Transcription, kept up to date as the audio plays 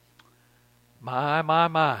My, my,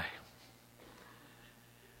 my.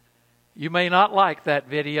 You may not like that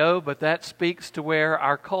video, but that speaks to where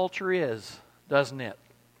our culture is, doesn't it?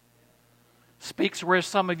 Speaks where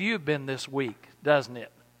some of you have been this week, doesn't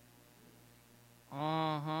it?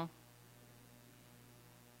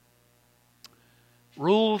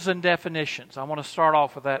 Rules and definitions. I want to start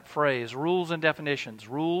off with that phrase, rules and definitions.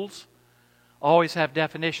 Rules always have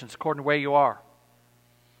definitions according to where you are.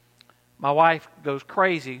 My wife goes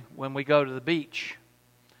crazy when we go to the beach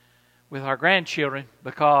with our grandchildren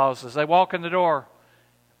because as they walk in the door,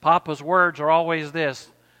 Papa's words are always this: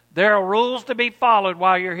 there are rules to be followed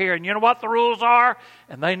while you're here. And you know what the rules are?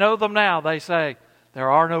 And they know them now. They say,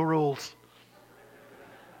 there are no rules.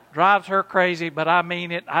 Drives her crazy, but I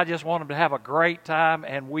mean it. I just want them to have a great time,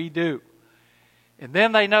 and we do. And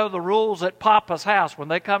then they know the rules at Papa's house. When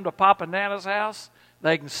they come to Papa and Nana's house,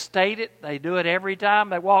 they can state it. They do it every time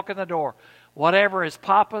they walk in the door. Whatever is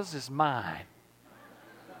Papa's is mine.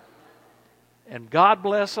 And God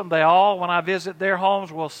bless them. They all, when I visit their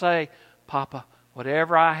homes, will say, Papa,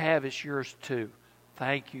 whatever I have is yours too.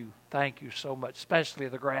 Thank you. Thank you so much. Especially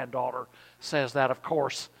the granddaughter says that, of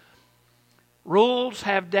course. Rules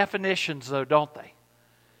have definitions, though, don't they?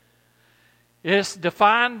 It's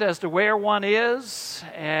defined as to where one is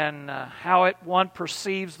and how one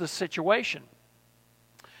perceives the situation.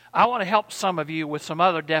 I want to help some of you with some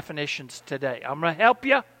other definitions today. I'm going to help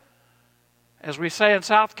you. As we say in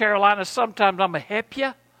South Carolina, sometimes I'm going to help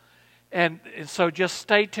you. And so just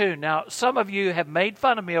stay tuned. Now, some of you have made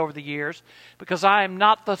fun of me over the years because I am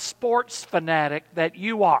not the sports fanatic that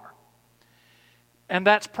you are. And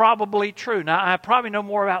that's probably true. Now, I probably know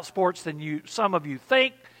more about sports than some of you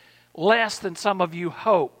think, less than some of you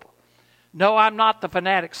hope. No, I'm not the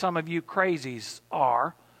fanatic some of you crazies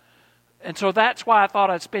are. And so that's why I thought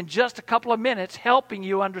I'd spend just a couple of minutes helping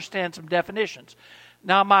you understand some definitions.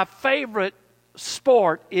 Now, my favorite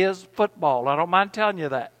sport is football. I don't mind telling you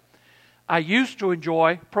that. I used to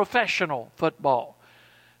enjoy professional football.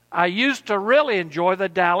 I used to really enjoy the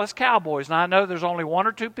Dallas Cowboys. Now, I know there's only one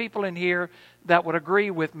or two people in here that would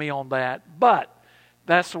agree with me on that, but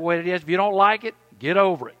that's the way it is. If you don't like it, get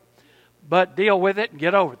over it. But deal with it and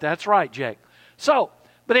get over it. That's right, Jake.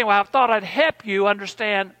 But anyway, I thought I'd help you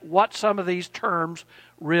understand what some of these terms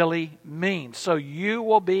really mean, so you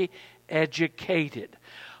will be educated.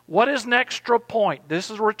 What is an extra point?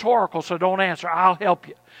 This is rhetorical, so don't answer. I'll help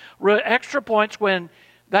you. Extra points when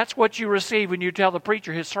that's what you receive when you tell the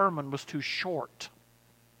preacher his sermon was too short.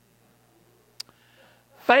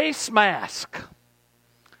 Face mask.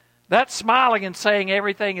 That's smiling and saying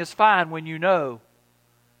everything is fine when you know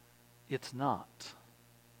it's not.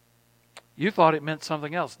 You thought it meant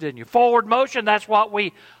something else, didn't you? Forward motion, that's what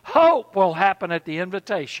we hope will happen at the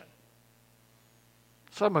invitation.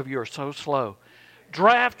 Some of you are so slow.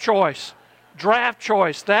 Draft choice. Draft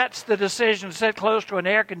choice. That's the decision to sit close to an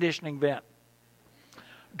air conditioning vent.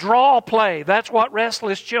 Draw play. That's what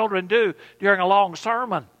restless children do during a long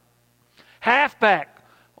sermon. Halfback.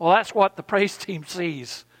 Well, that's what the praise team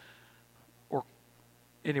sees. Or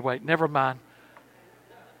anyway, never mind.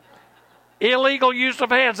 Illegal use of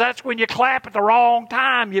hands. That's when you clap at the wrong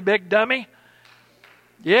time, you big dummy.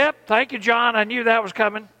 Yep, thank you, John. I knew that was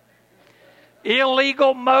coming.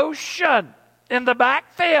 Illegal motion in the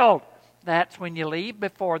backfield. That's when you leave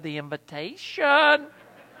before the invitation.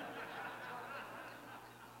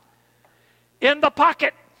 In the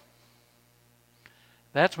pocket.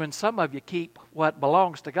 That's when some of you keep what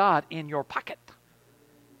belongs to God in your pocket.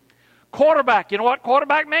 Quarterback. You know what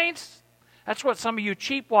quarterback means? That's what some of you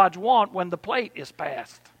cheapwads want when the plate is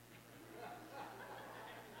passed.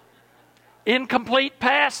 Incomplete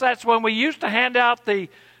pass. That's when we used to hand out the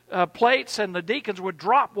plates and the deacons would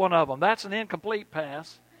drop one of them. That's an incomplete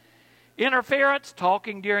pass. Interference,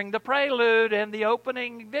 talking during the prelude and the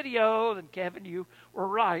opening video. And Kevin, you were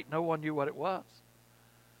right. No one knew what it was.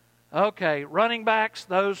 Okay, running backs,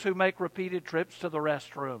 those who make repeated trips to the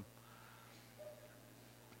restroom.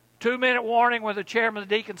 2-minute warning when the chairman of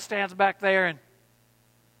the deacon stands back there and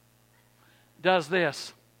does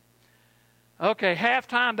this. Okay,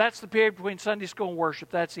 halftime, that's the period between Sunday school and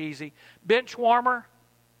worship. That's easy. Bench warmer.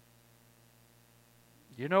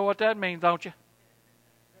 You know what that means, don't you?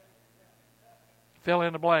 Fill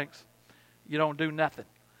in the blanks. You don't do nothing.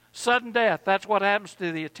 Sudden death, that's what happens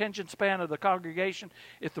to the attention span of the congregation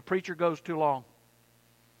if the preacher goes too long.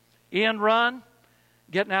 End run,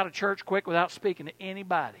 getting out of church quick without speaking to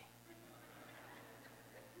anybody.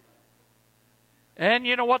 And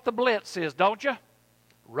you know what the blitz is, don't you?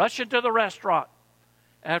 Rushing to the restaurant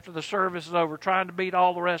after the service is over, trying to beat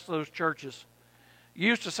all the rest of those churches. You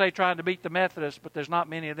used to say trying to beat the Methodists, but there's not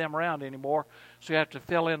many of them around anymore, so you have to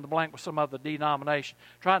fill in the blank with some other denomination.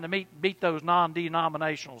 Trying to beat those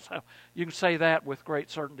non-denominationals. You can say that with great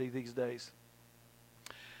certainty these days.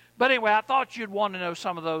 But anyway, I thought you'd want to know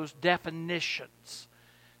some of those definitions.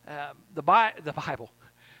 The Bible,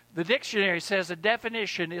 the dictionary says a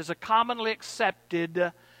definition is a commonly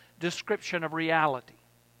accepted description of reality.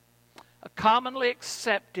 A commonly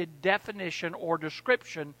accepted definition or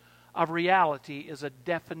description of reality is a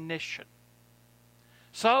definition.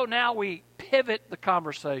 So now we pivot the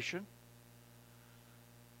conversation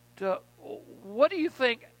to what do you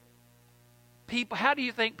think people, how do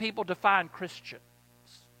you think people define Christians?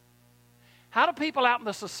 How do people out in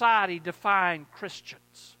the society define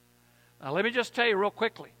Christians? Now let me just tell you real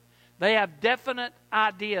quickly. They have definite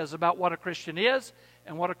ideas about what a Christian is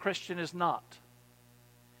and what a Christian is not.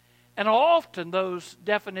 And often those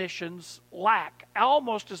definitions lack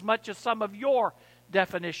almost as much as some of your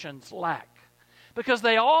definitions lack. Because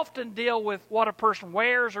they often deal with what a person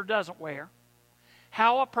wears or doesn't wear,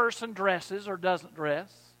 how a person dresses or doesn't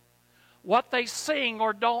dress, what they sing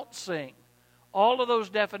or don't sing. All of those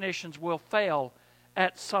definitions will fail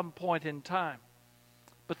at some point in time.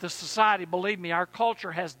 But the society, believe me, our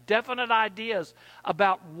culture has definite ideas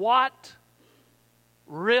about what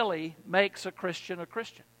really makes a Christian a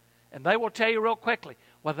Christian. And they will tell you real quickly,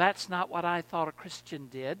 well, that's not what I thought a Christian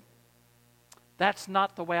did. That's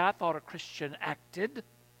not the way I thought a Christian acted.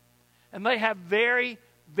 And they have very,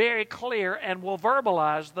 very clear and will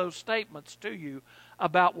verbalize those statements to you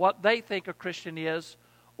about what they think a Christian is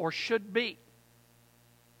or should be.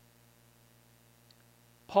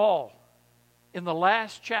 Paul, in the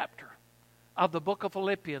last chapter of the book of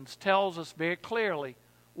Philippians, tells us very clearly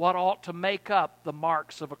what ought to make up the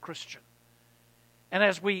marks of a Christian. And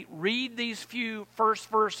as we read these few first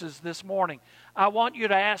verses this morning, I want you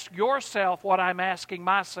to ask yourself what I'm asking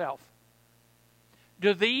myself.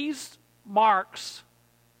 Do these marks,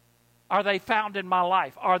 are they found in my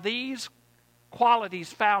life? Are these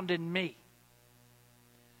qualities found in me?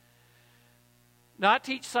 Now, I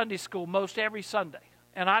teach Sunday school most every Sunday.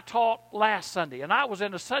 And I taught last Sunday. And I was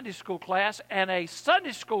in a Sunday school class, and a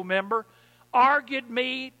Sunday school member argued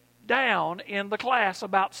me down in the class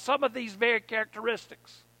about some of these very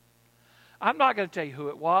characteristics. I'm not going to tell you who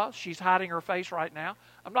it was. She's hiding her face right now.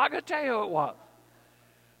 I'm not going to tell you who it was.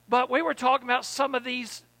 But we were talking about some of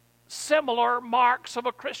these similar marks of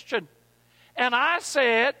a Christian. And I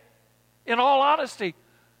said, in all honesty,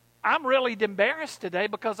 I'm really embarrassed today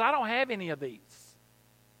because I don't have any of these.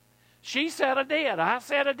 She said I did. I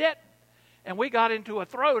said I didn't. And we got into a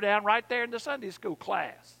throwdown right there in the Sunday school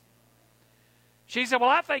class. She said, well,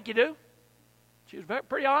 I think you do. She was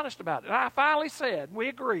pretty honest about it. And I finally said, we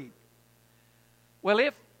agreed. Well,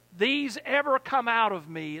 if these ever come out of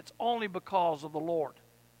me, it's only because of the Lord.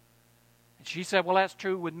 And she said, well, that's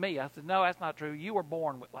true with me. I said, no, that's not true. You were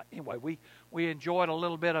born with, like, anyway, we enjoyed a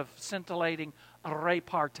little bit of scintillating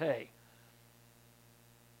repartee.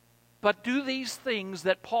 But do these things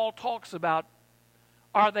that Paul talks about,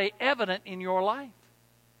 are they evident in your life?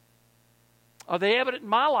 Are they evident in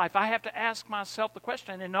my life? I have to ask myself the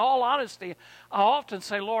question. And in all honesty, I often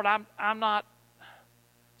say, Lord, I'm not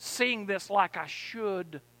seeing this like I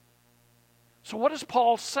should. So what does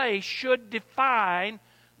Paul say should define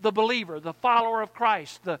the believer, the follower of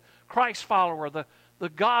Christ, the Christ follower, the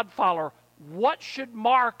God follower? What should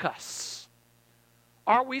mark us?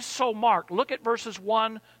 Are we so marked? Look at verses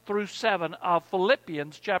 1 through 7 of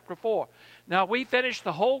Philippians chapter 4. Now, we finished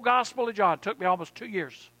the whole Gospel of John. It took me almost 2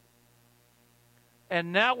 years.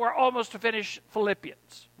 And now we're almost to finish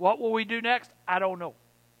Philippians. What will we do next? I don't know.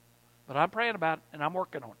 But I'm praying about it, and I'm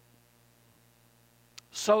working on it.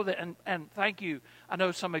 So that, and thank you. I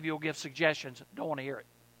know some of you will give suggestions. Don't want to hear it.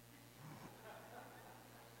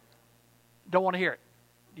 Don't want to hear it.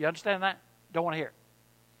 Do you understand that? Don't want to hear it.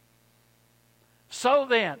 So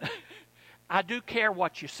then, I do care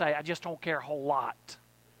what you say. I just don't care a whole lot.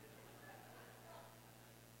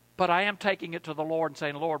 But I am taking it to the Lord and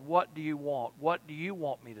saying, Lord, what do you want? What do you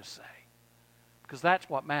want me to say? Because that's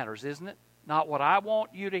what matters, isn't it? Not what I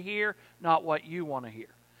want you to hear, not what you want to hear.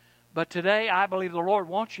 But today, I believe the Lord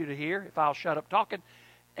wants you to hear, if I'll shut up talking,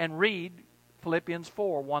 and read Philippians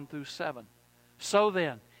 4, 1 through 7. So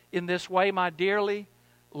then, in this way, my dearly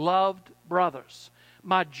loved brothers,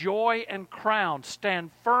 my joy and crown,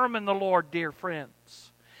 stand firm in the Lord, dear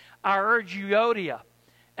friends. I urge Euodia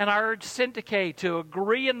and I urge Syntyche to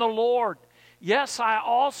agree in the Lord. Yes, I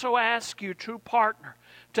also ask you, true partner,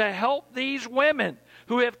 to help these women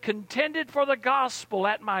who have contended for the gospel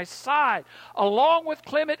at my side, along with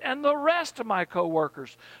Clement and the rest of my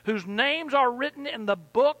co-workers, whose names are written in the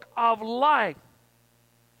book of life.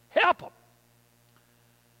 Help them.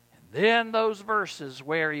 And then those verses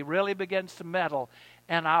where he really begins to meddle,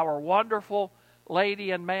 and our wonderful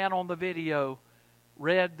lady and man on the video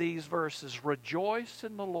read these verses. Rejoice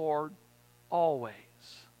in the Lord always.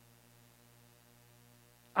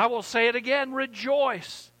 I will say it again,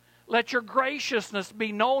 rejoice. Let your graciousness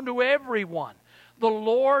be known to everyone. The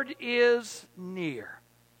Lord is near.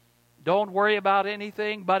 Don't worry about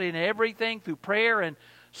anything, but in everything, through prayer and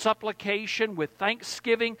supplication, with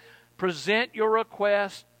thanksgiving, present your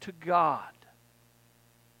request to God.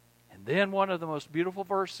 And then one of the most beautiful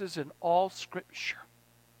verses in all Scripture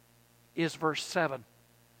is verse 7.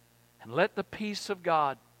 And let the peace of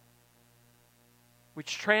God,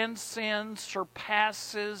 which transcends,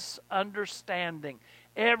 surpasses understanding,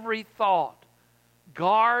 every thought,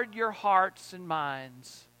 guard your hearts and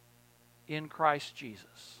minds in Christ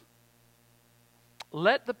Jesus.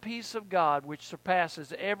 Let the peace of God, which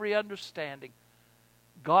surpasses every understanding,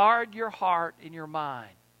 guard your heart and your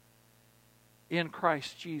mind in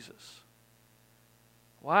Christ Jesus.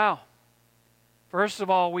 Wow. First of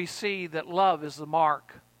all, we see that love is the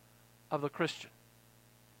mark of the Christian.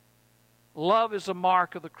 Love is a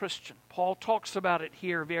mark of the Christian. Paul talks about it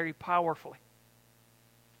here very powerfully.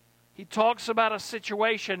 He talks about a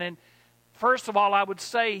situation, and first of all, I would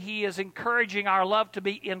say he is encouraging our love to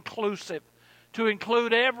be inclusive, to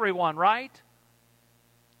include everyone, right?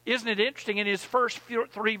 Isn't it interesting? In his first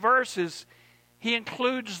three verses, he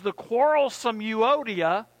includes the quarrelsome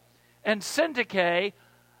Euodia and Syntyche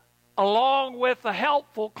along with the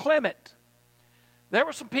helpful Clement. There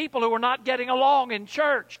were some people who were not getting along in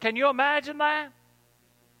church. Can you imagine that?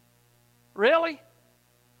 Really?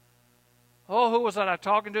 Oh, who was that I was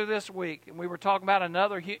talking to this week? And we were talking about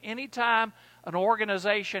another. Anytime an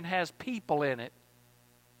organization has people in it,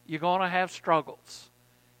 you're going to have struggles.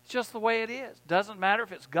 It's just the way it is. Doesn't matter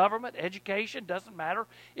if it's government, education, doesn't matter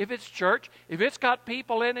if it's church. If it's got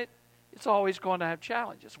people in it, it's always going to have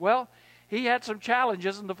challenges. Well, he had some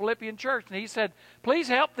challenges in the Philippian church, and he said, please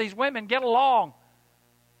help these women get along.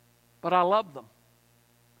 But I love them.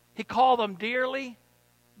 He called them dearly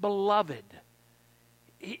beloved.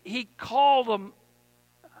 He called them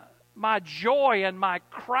my joy and my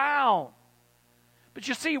crown. But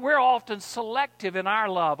you see, we're often selective in our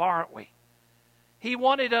love, aren't we? He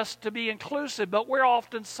wanted us to be inclusive, but we're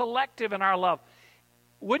often selective in our love.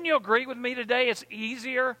 Wouldn't you agree with me today? It's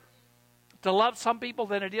easier to love some people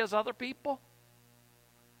than it is other people.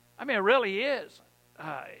 I mean, it really is.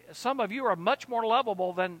 Some of you are much more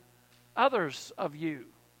lovable than others of you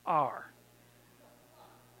are.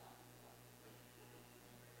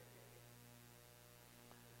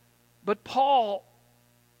 But Paul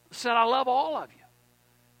said, I love all of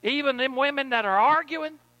you. Even them women that are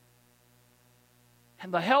arguing,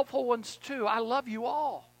 and the helpful ones too. I love you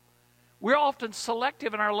all. We're often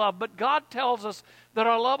selective in our love, but God tells us that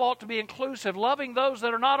our love ought to be inclusive, loving those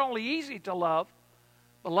that are not only easy to love,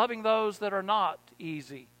 but loving those that are not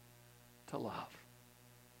easy to love.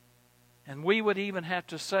 And we would even have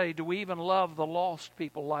to say, do we even love the lost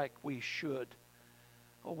people like we should?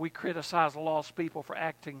 Oh, we criticize the lost people for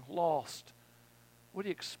acting lost. What do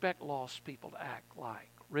you expect lost people to act like?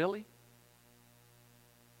 Really?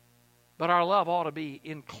 But our love ought to be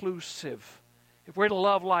inclusive. If we're to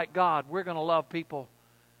love like God, we're going to love people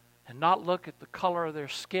and not look at the color of their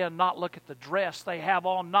skin, not look at the dress they have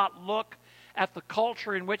on, not look at the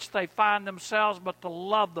culture in which they find themselves, but to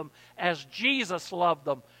love them as Jesus loved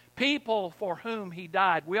them. People for whom He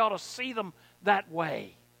died. We ought to see them that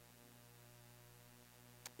way.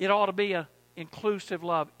 It ought to be an inclusive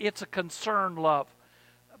love. It's a concerned love.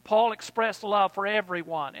 Paul expressed love for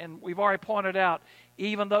everyone, and we've already pointed out,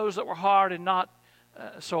 even those that were hard and not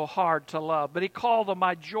so hard to love. But he called them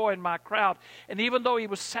my joy and my crown. And even though he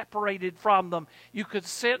was separated from them, you could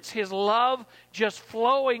sense his love just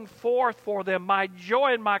flowing forth for them. My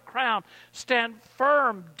joy and my crown. Stand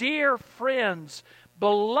firm, dear friends.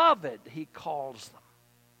 Beloved, he calls them.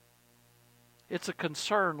 It's a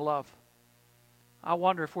concerned love. I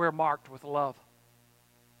wonder if we're marked with love.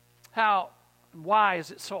 Why is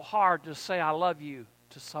it so hard to say I love you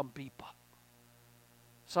to some people?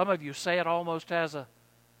 Some of you say it almost as a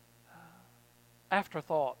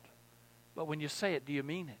afterthought. But when you say it, do you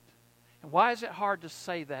mean it? And why is it hard to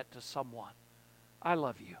say that to someone? I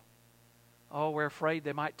love you. Oh, we're afraid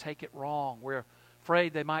they might take it wrong. We're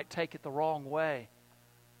afraid they might take it the wrong way.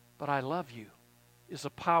 But I love you is a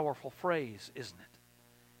powerful phrase, isn't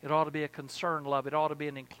it? It ought to be a concerned love. It ought to be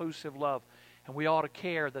an inclusive love. And we ought to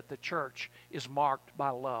care that the church is marked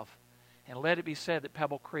by love. And let it be said that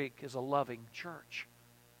Pebble Creek is a loving church.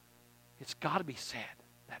 It's got to be said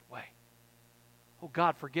that way. Oh,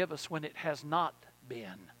 God, forgive us when it has not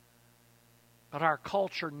been But our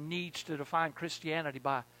culture needs to define Christianity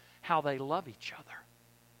by how they love each other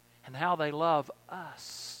and how they love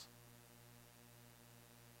us.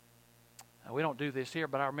 Now, we don't do this here,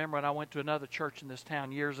 but I remember when I went to another church in this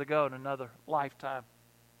town years ago in another lifetime.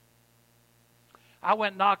 I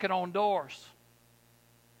went knocking on doors.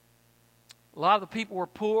 A lot of the people were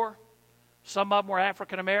poor. Some of them were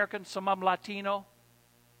African American, some of them Latino.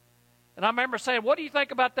 And I remember saying, what do you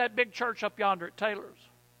think about that big church up yonder at Taylor's?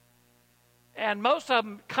 And most of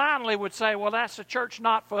them kindly would say, well, that's a church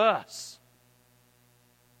not for us.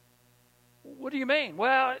 What do you mean?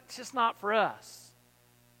 Well, it's just not for us.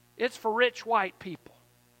 It's for rich white people.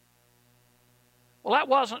 Well, that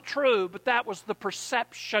wasn't true, but that was the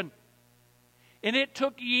perception. And it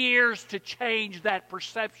took years to change that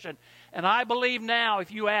perception. And I believe now,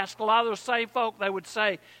 if you ask a lot of those same folk, they would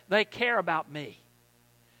say, they care about me.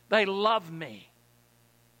 They love me.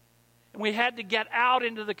 And we had to get out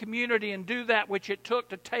into the community and do that which it took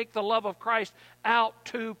to take the love of Christ out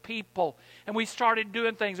to people. And we started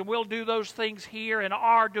doing things, and we'll do those things here and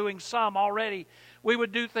are doing some already. We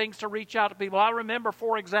would do things to reach out to people. I remember,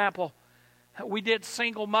 for example, we did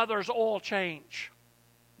single mothers oil change.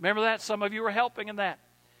 Remember that? Some of you were helping in that.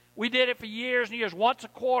 We did it for years and years. Once a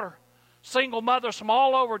quarter, single mothers from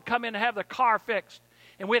all over would come in and have their car fixed.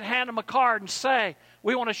 And we'd hand them a card and say,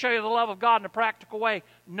 we want to show you the love of God in a practical way.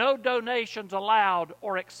 No donations allowed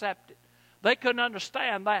or accepted. They couldn't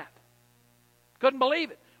understand that. Couldn't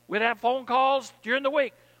believe it. We'd have phone calls during the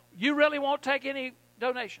week. You really won't take any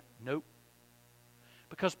donation? Nope.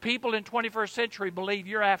 Because people in 21st century believe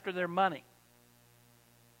you're after their money.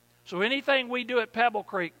 So anything we do at Pebble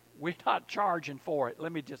Creek, we're not charging for it.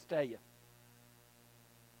 Let me just tell you.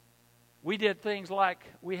 We did things like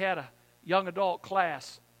we had a young adult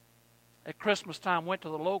class at Christmas time, went to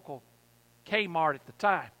the local Kmart at the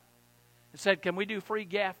time and said, can we do free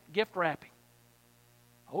gift wrapping?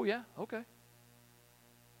 Oh, yeah, okay.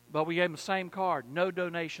 But we gave them the same card, no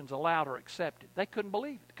donations allowed or accepted. They couldn't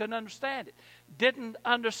believe it, couldn't understand it. Didn't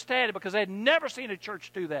understand it because they had never seen a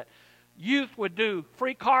church do that. Youth would do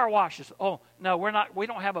free car washes. Oh, no, we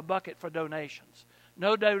don't have a bucket for donations.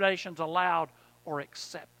 No donations allowed or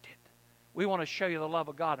accepted. We want to show you the love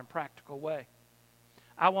of God in a practical way.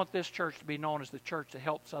 I want this church to be known as the church that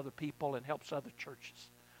helps other people and helps other churches.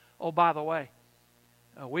 Oh, by the way,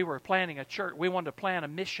 we were planning a church. We wanted to plant a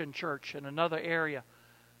mission church in another area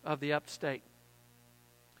of the upstate.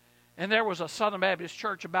 And there was a Southern Baptist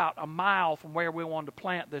church about a mile from where we wanted to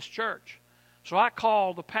plant this church. So I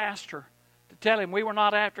called the pastor to tell him we were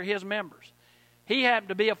not after his members. He happened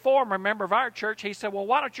to be a former member of our church. He said, well,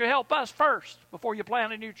 why don't you help us first before you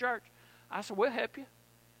plant a new church? I said, we'll help you.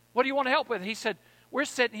 What do you want to help with? He said, we're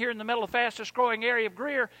sitting here in the middle of the fastest growing area of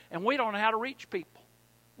Greer, and we don't know how to reach people.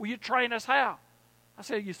 Will you train us how? I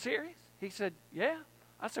said, are you serious? He said, yeah.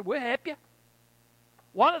 I said, we'll help you.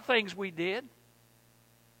 One of the things we did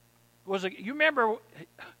was, you remember,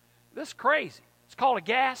 this is crazy. It's called a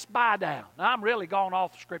gas buy-down. Now, I'm really going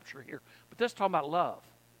off Scripture here, but this is talking about love.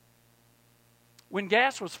 When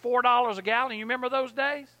gas was $4 a gallon, you remember those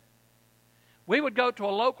days? We would go to a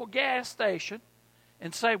local gas station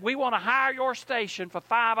and say, we want to hire your station for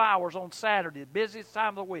 5 hours on Saturday, the busiest time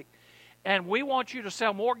of the week. And we want you to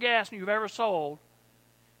sell more gas than you've ever sold.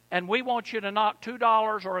 And we want you to knock $2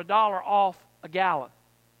 or $1 off a gallon.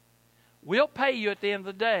 We'll pay you at the end of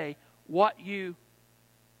the day what you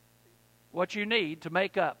need to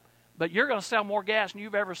make up. But you're going to sell more gas than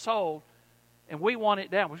you've ever sold, and we want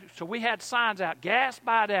it down. So we had signs out, gas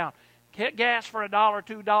buy down. Get gas for $1,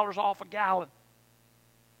 $2 off a gallon.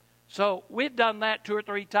 So we'd done that 2 or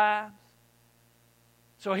 3 times.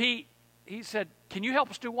 So he said, can you help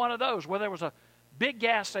us do one of those? Well, there was a big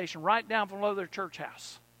gas station right down below their church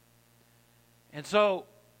house. And so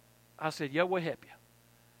I said, yeah, we'll help you.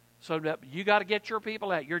 So you got to get your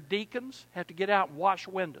people out. Your deacons have to get out and wash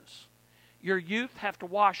windows. Your youth have to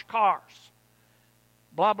wash cars.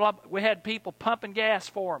 Blah, blah. We had people pumping gas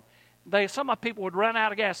for them. Some of the people would run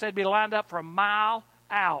out of gas. They'd be lined up for a mile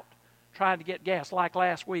out trying to get gas, like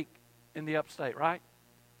last week in the upstate, right?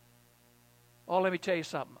 Oh, let me tell you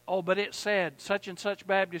something. Oh, but it said such and such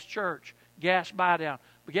Baptist church, gas buy down.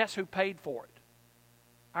 But guess who paid for it?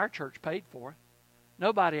 Our church paid for it.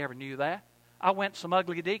 Nobody ever knew that. I went to some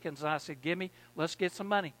ugly deacons and I said, let's get some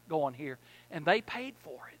money going here. And they paid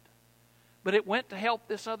for it. But it went to help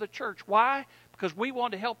this other church. Why? Because we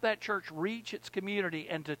want to help that church reach its community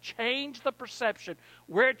and to change the perception.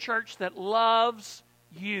 We're a church that loves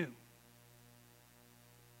you.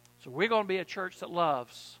 So we're going to be a church that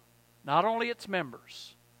loves not only its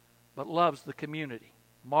members, but loves the community.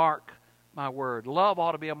 Mark my word. Love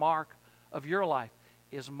ought to be a mark of your life.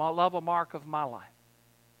 Is my love a mark of my life?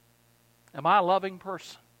 Am I a loving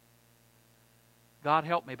person? God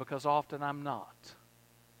help me, because often I'm not.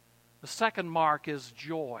 The second mark is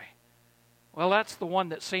joy. Well, that's the one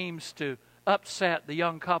that seems to upset the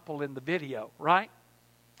young couple in the video, right?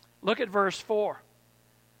 Look at verse 4.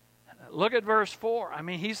 Look at verse 4. I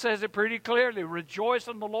mean, he says it pretty clearly. Rejoice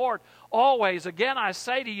in the Lord always. Again, I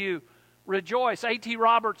say to you, rejoice. A.T.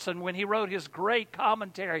 Robertson, when he wrote his great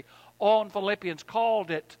commentary on Philippians,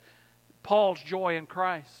 called it Paul's joy in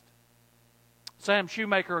Christ. Sam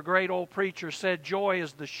Shoemaker, a great old preacher, said joy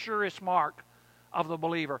is the surest mark of the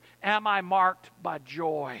believer. Am I marked by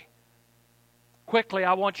joy? Quickly,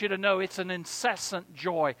 I want you to know it's an incessant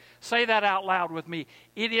joy. Say that out loud with me.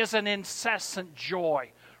 It is an incessant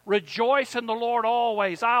joy. Rejoice in the Lord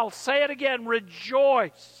always. I'll say it again,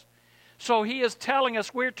 rejoice. So he is telling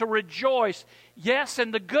us we're to rejoice, yes, in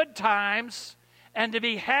the good times, and to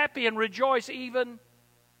be happy and rejoice even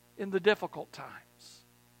in the difficult times.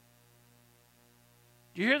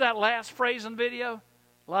 Do you hear that last phrase in the video?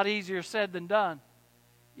 A lot easier said than done.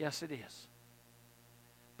 Yes, it is.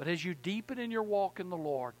 But as you deepen in your walk in the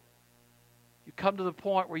Lord, you come to the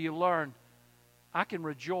point where you learn, I can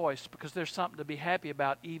rejoice because there's something to be happy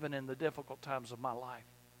about even in the difficult times of my life.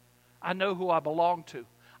 I know who I belong to.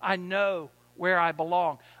 I know where I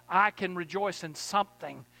belong. I can rejoice in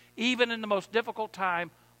something, even in the most difficult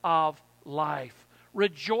time of life.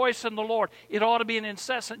 Rejoice in the Lord. It ought to be an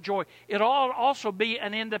incessant joy. It ought to also be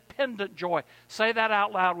an independent joy. Say that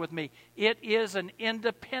out loud with me. It is an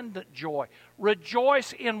independent joy.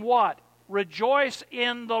 Rejoice in what? Rejoice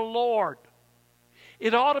in the Lord.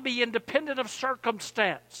 It ought to be independent of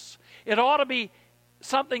circumstance. It ought to be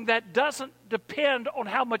something that doesn't depend on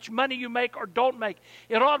how much money you make or don't make.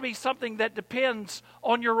 It ought to be something that depends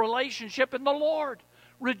on your relationship in the Lord.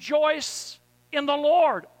 Rejoice in the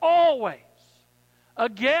Lord always.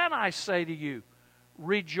 Again, I say to you,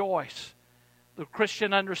 rejoice. The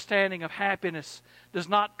Christian understanding of happiness does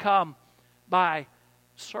not come by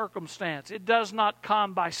circumstance. It does not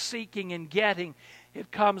come by seeking and getting.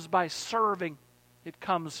 It comes by serving. It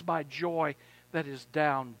comes by joy that is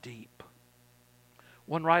down deep.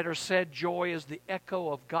 One writer said, joy is the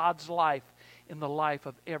echo of God's life in the life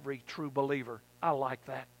of every true believer. I like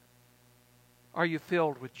that. Are you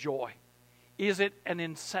filled with joy? Is it an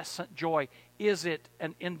incessant joy? Is it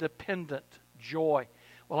an independent joy?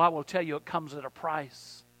 Well, I will tell you, it comes at a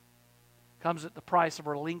price. It comes at the price of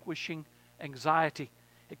relinquishing anxiety.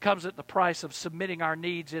 It comes at the price of submitting our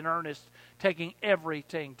needs in earnest, taking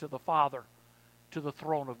everything to the Father, to the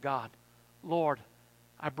throne of God. Lord,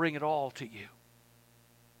 I bring it all to you.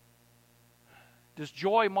 Does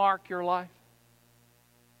joy mark your life?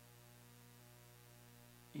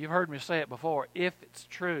 You've heard me say it before. If it's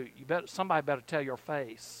true, somebody better tell your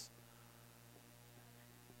face.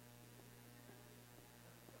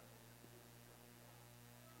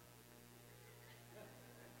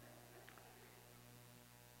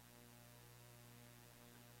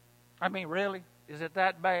 I mean, really? Is it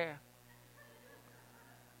that bad?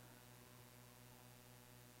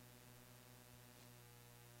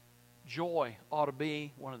 Joy ought to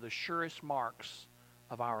be one of the surest marks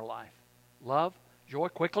of our life. Love, joy,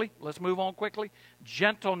 quickly. Let's move on quickly.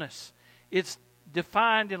 Gentleness. It's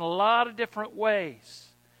defined in a lot of different ways.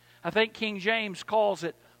 I think King James calls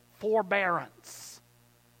it forbearance.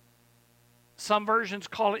 Some versions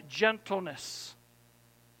call it gentleness.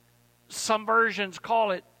 Some versions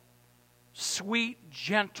call it sweet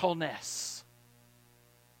gentleness.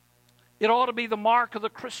 It ought to be the mark of the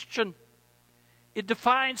Christian. It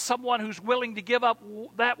defines someone who's willing to give up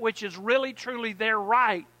that which is really, truly their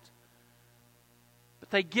right. But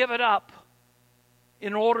they give it up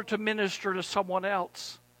in order to minister to someone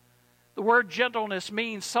else. The word gentleness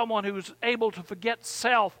means someone who's able to forget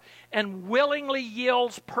self and willingly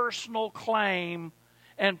yields personal claim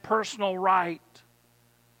and personal right.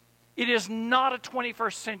 It is not a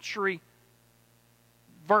 21st century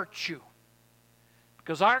virtue.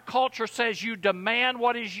 Because our culture says you demand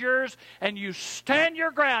what is yours and you stand your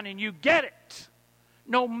ground and you get it,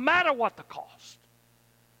 no matter what the cost.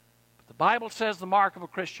 But the Bible says the mark of a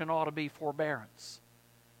Christian ought to be forbearance,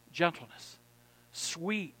 gentleness,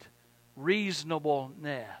 sweet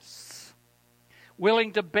reasonableness,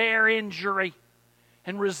 willing to bear injury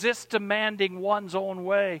and resist demanding one's own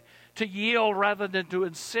way, to yield rather than to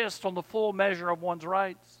insist on the full measure of one's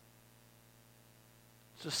rights.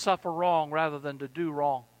 To suffer wrong rather than to do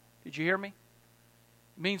wrong. Did you hear me?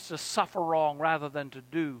 It means to suffer wrong rather than to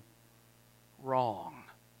do wrong.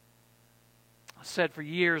 I said for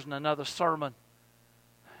years in another sermon,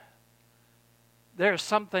 there are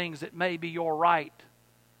some things that may be your right,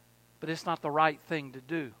 but it's not the right thing to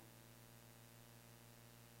do.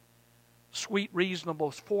 Sweet,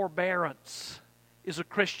 reasonable forbearance is a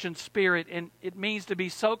Christian spirit, and it means to be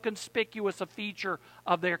so conspicuous a feature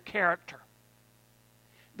of their character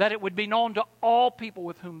that it would be known to all people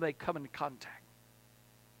with whom they come into contact.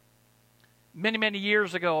 Many, many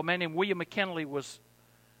years ago, a man named William McKinley was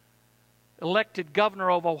elected governor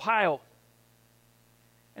of Ohio.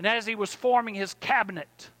 And as he was forming his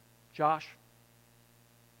cabinet, Josh,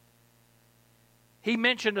 he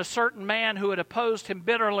mentioned a certain man who had opposed him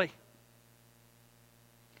bitterly.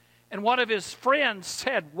 And one of his friends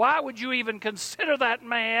said, "Why would you even consider that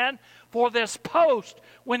man for this post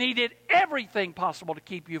when he did everything possible to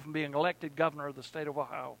keep you from being elected governor of the state of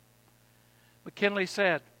Ohio?" McKinley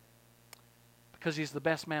said, "Because he's the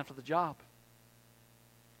best man for the job."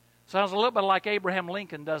 Sounds a little bit like Abraham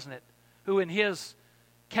Lincoln, doesn't it? Who in his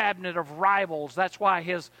cabinet of rivals, that's why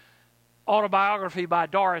his autobiography by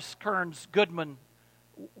Doris Kearns Goodman,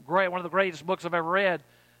 one of the greatest books I've ever read,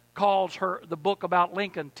 calls the book about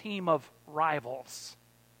Lincoln, Team of Rivals.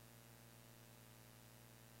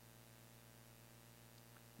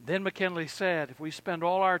 Then McKinley said, "If we spend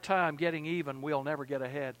all our time getting even, we'll never get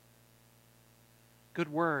ahead." Good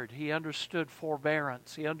word. He understood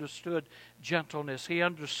forbearance. He understood gentleness. He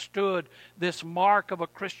understood this mark of a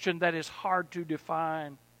Christian that is hard to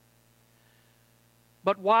define.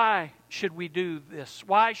 But why should we do this?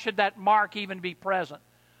 Why should that mark even be present?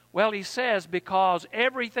 Well, he says because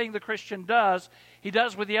everything the Christian does, he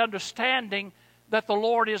does with the understanding that the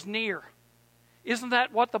Lord is near. Isn't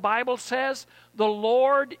that what the Bible says? The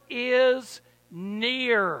Lord is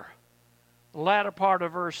near. The latter part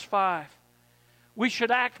of verse 5. We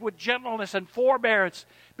should act with gentleness and forbearance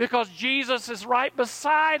because Jesus is right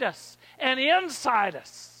beside us and inside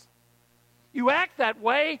us. You act that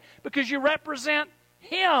way because you represent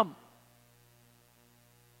Him.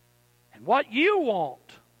 And what you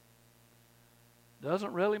want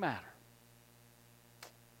doesn't really matter.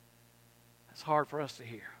 That's hard for us to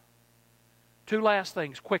hear. Two last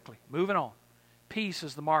things quickly, moving on. Peace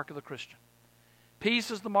is the mark of the Christian.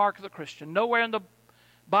 Peace is the mark of the Christian. Nowhere in the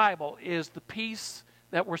Bible is the peace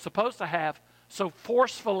that we're supposed to have so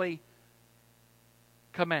forcefully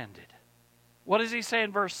commanded. What does he say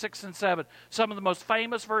in verse 6 and 7? Some of the most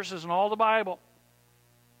famous verses in all the Bible.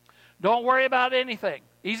 Don't worry about anything.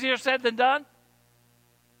 Easier said than done.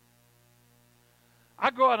 I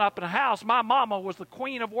grew up in a house, my mama was the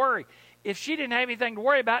queen of worry. If she didn't have anything to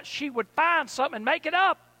worry about, she would find something and make it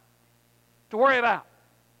up to worry about.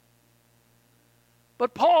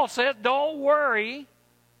 But Paul says, don't worry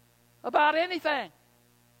about anything.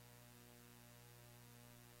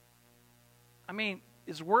 I mean,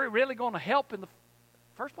 is worry really going to help in the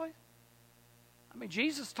first place? I mean,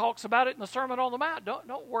 Jesus talks about it in the Sermon on the Mount.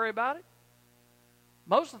 Don't worry about it.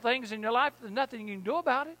 Most of the things in your life, there's nothing you can do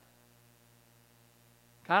about it.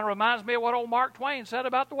 Kind of reminds me of what old Mark Twain said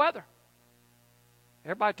about the weather.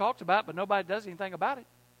 Everybody talks about it, but nobody does anything about it.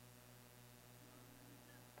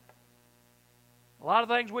 A lot of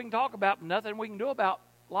things we can talk about, but nothing we can do about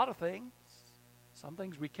a lot of things. Some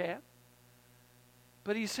things we can.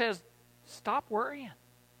 But he says, stop worrying.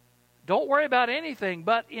 Don't worry about anything,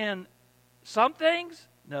 but in some things,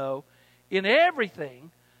 no, in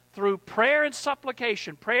everything, through prayer and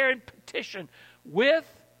supplication, prayer and petition, with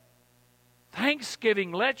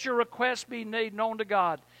thanksgiving, let your requests be made known to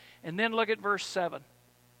God. And then look at verse 7.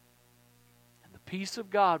 And the peace of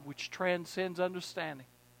God which transcends understanding.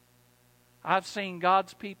 I've seen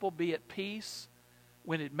God's people be at peace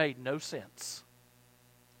when it made no sense.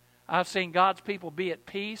 I've seen God's people be at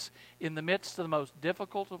peace in the midst of the most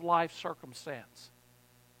difficult of life circumstance.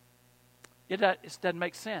 It doesn't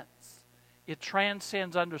make sense. It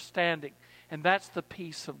transcends understanding. And that's the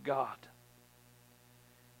peace of God.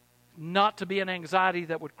 Not to be an anxiety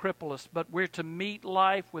that would cripple us, but we're to meet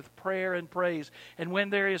life with prayer and praise. And when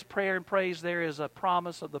there is prayer and praise, there is a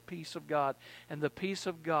promise of the peace of God. And the peace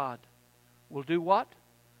of God will do what?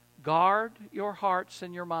 Guard your hearts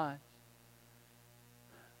and your minds.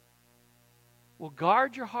 Will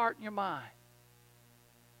guard your heart and your mind.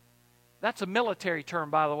 That's a military term,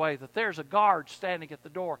 by the way, that there's a guard standing at the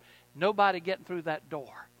door. Nobody getting through that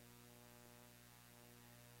door.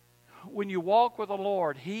 When you walk with the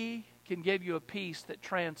Lord, He can give you a peace that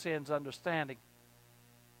transcends understanding.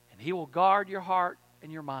 And He will guard your heart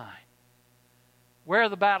and your mind. Where are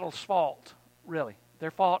the battles fought, really? They're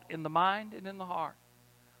fought in the mind and in the heart.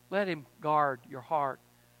 Let Him guard your heart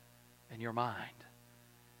and your mind.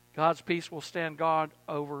 God's peace will stand guard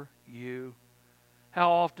over you. How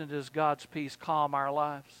often does God's peace calm our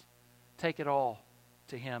lives? Take it all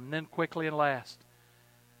to Him. And then quickly and last,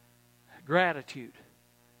 gratitude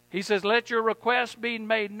He says, let your requests be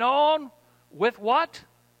made known with what?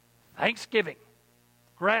 Thanksgiving.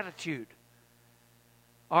 Gratitude.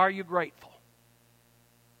 Are you grateful?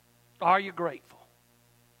 Are you grateful?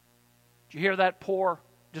 Did you hear that poor,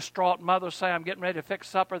 distraught mother say, I'm getting ready to fix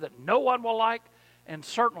supper that no one will like and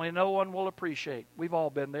certainly no one will appreciate? We've all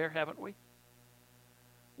been there, haven't we?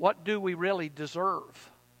 What do we really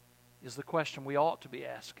deserve is the question we ought to be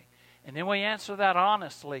asking. And then we answer that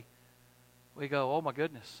honestly. We go, oh my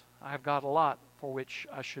goodness, I have got a lot for which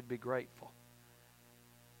I should be grateful.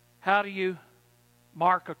 How do you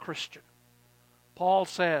mark a Christian? Paul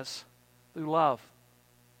says, through love,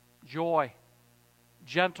 joy,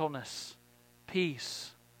 gentleness,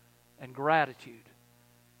 peace, and gratitude.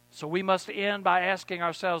 So we must end by asking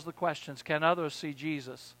ourselves the questions, can others see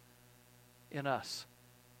Jesus in us?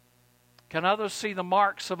 Can others see the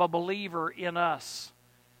marks of a believer in us?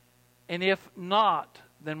 And if not,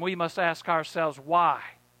 then we must ask ourselves why.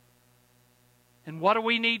 And what do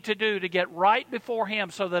we need to do to get right before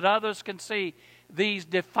Him so that others can see these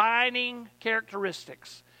defining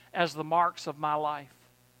characteristics as the marks of my life?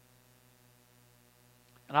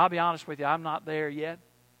 And I'll be honest with you, I'm not there yet.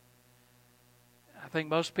 I think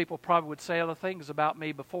most people probably would say other things about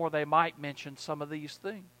me before they might mention some of these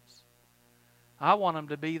things. I want them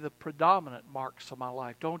to be the predominant marks of my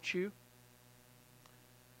life, don't you?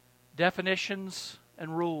 Definitions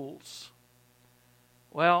and rules.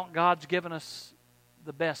 Well, God's given us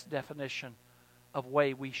the best definition of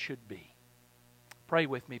way we should be. Pray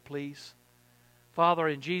with me, please. Father,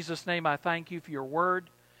 in Jesus' name, I thank you for your word.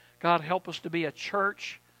 God, help us to be a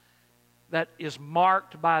church that is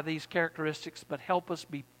marked by these characteristics, but help us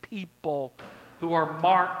be people who are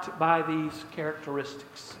marked by these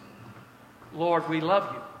characteristics. Lord, we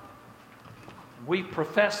love you. We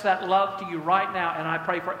profess that love to you right now, and I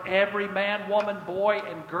pray for every man, woman, boy,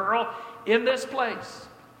 and girl in this place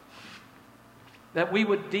that we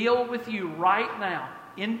would deal with you right now,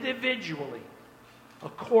 individually,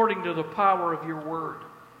 according to the power of your word.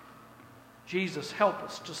 Jesus, help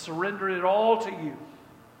us to surrender it all to you,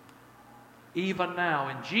 even now.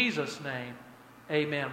 In Jesus' name, amen.